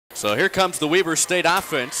So here comes the Weber State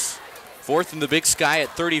offense. Fourth in the Big Sky at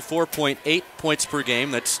 34.8 points per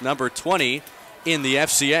game. That's number 20 in the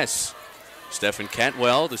FCS. Stephen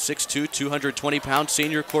Cantwell, the 6'2", 220-pound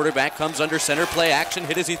senior quarterback, comes under center. Play action,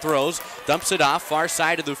 hit as he throws. Dumps it off, far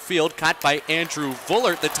side of the field. Caught by Andrew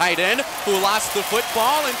Vullert, the tight end, who lost the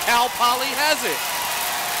football, and Cal Poly has it.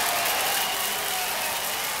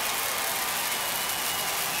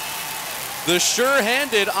 The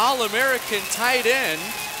sure-handed All-American tight end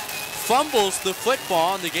fumbles the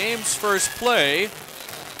football on the game's first play,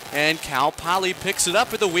 and Cal Poly picks it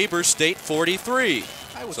up at the Weber State 43.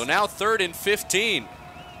 So now 3rd and 15.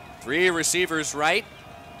 3 receivers right,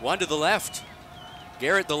 1 to the left.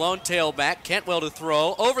 Garrett, the lone tailback, Cantwell to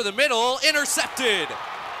throw, over the middle, intercepted.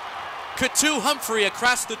 Katu Humphrey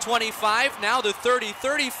across the 25, now the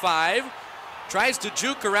 30-35. Tries to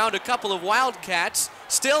juke around a couple of Wildcats,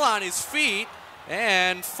 still on his feet,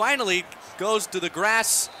 and finally goes to the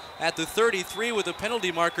grass at the 33 with a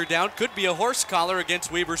penalty marker down. Could be a horse collar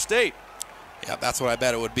against Weber State. Yeah, that's what I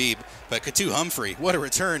bet it would be. But Katu Humphrey, what a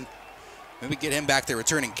return. Maybe get him back there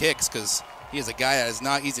returning kicks, because he is a guy that is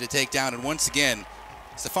not easy to take down. And once again,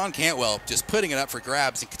 Stephon Cantwell just putting it up for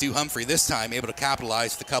grabs, and Katu Humphrey this time able to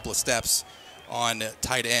capitalize with a couple of steps on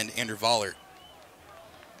tight end Andrew Vullert.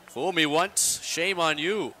 Fool me once, shame on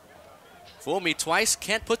you. Fool me twice,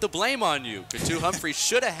 can't put the blame on you. Katu Humphrey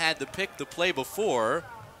should have had the pick the play before.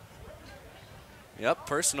 Yep,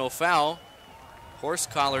 personal foul. Horse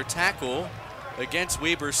collar tackle against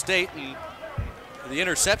Weber State, and the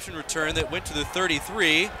interception return that went to the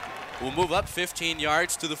 33 will move up 15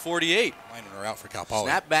 yards to the 48. Linemen are out for Cal Poly.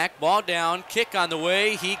 Snap back, ball down, kick on the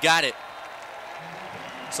way, he got it.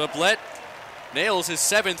 Sublette nails his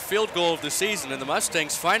 7th field goal of the season, and the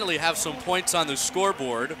Mustangs finally have some points on the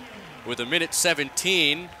scoreboard with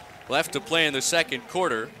 1:17 left to play in the second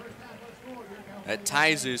quarter. That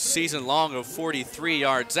ties his season long of 43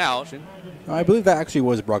 yards out. I believe that actually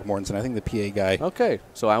was Brock Mortensen. I think the PA guy. Okay,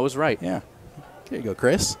 so I was right. Yeah. There you go,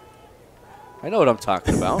 Chris. I know what I'm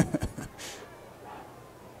talking about.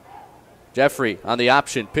 Jeffrey on the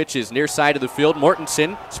option, pitches near side of the field.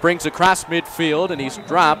 Mortensen springs across midfield, and he's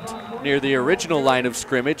dropped near the original line of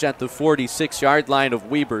scrimmage at the 46-yard line of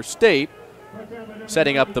Weber State,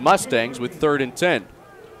 setting up the Mustangs with 3rd and 10.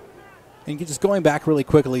 And just going back really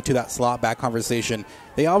quickly to that slot back conversation,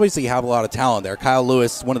 they obviously have a lot of talent there. Kyle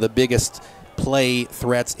Lewis, one of the biggest play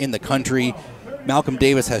threats in the country. Malcolm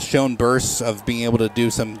Davis has shown bursts of being able to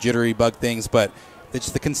do some jittery bug things, but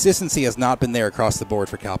the consistency has not been there across the board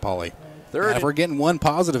for Cal Poly. If we're getting one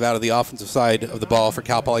positive out of the offensive side of the ball for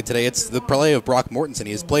Cal Poly today, it's the play of Brock Mortensen.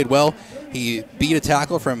 He has played well. He beat a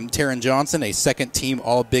tackle from Taron Johnson, a second-team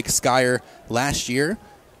All-Big Skyer last year.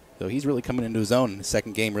 So he's really coming into his own in the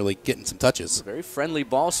second game, really getting some touches. Very friendly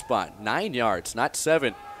ball spot, 9 yards, not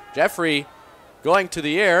 7. Jeffrey going to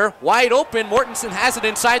the air, wide open. Mortensen has it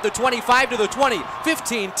inside the 25 to the 20,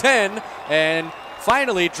 15-10, and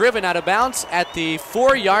finally driven out of bounds at the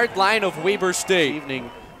 4-yard line of Weber State.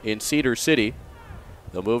 Evening in Cedar City.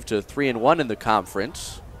 They'll move to 3-1 in the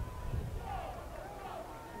conference.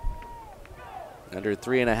 Under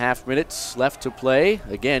 3.5 minutes left to play.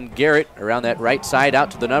 Again, Garrett around that right side, out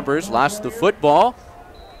to the numbers, lost the football.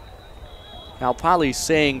 Cal Poly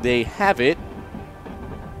saying they have it.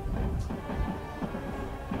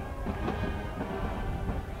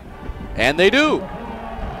 And they do.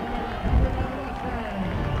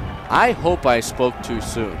 I hope I spoke too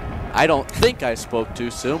soon. I don't think I spoke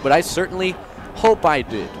too soon, but I certainly hope I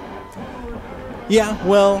did. Yeah,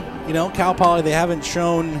 well, you know, Cal Poly, they haven't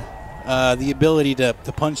shown the ability to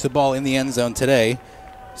punch the ball in the end zone today.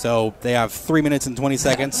 So they have 3 minutes and 20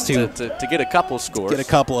 seconds to get a couple scores. Get a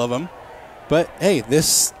couple of them. But, hey,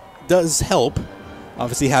 this does help.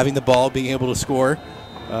 Obviously, having the ball, being able to score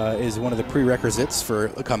is one of the prerequisites for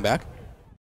a comeback.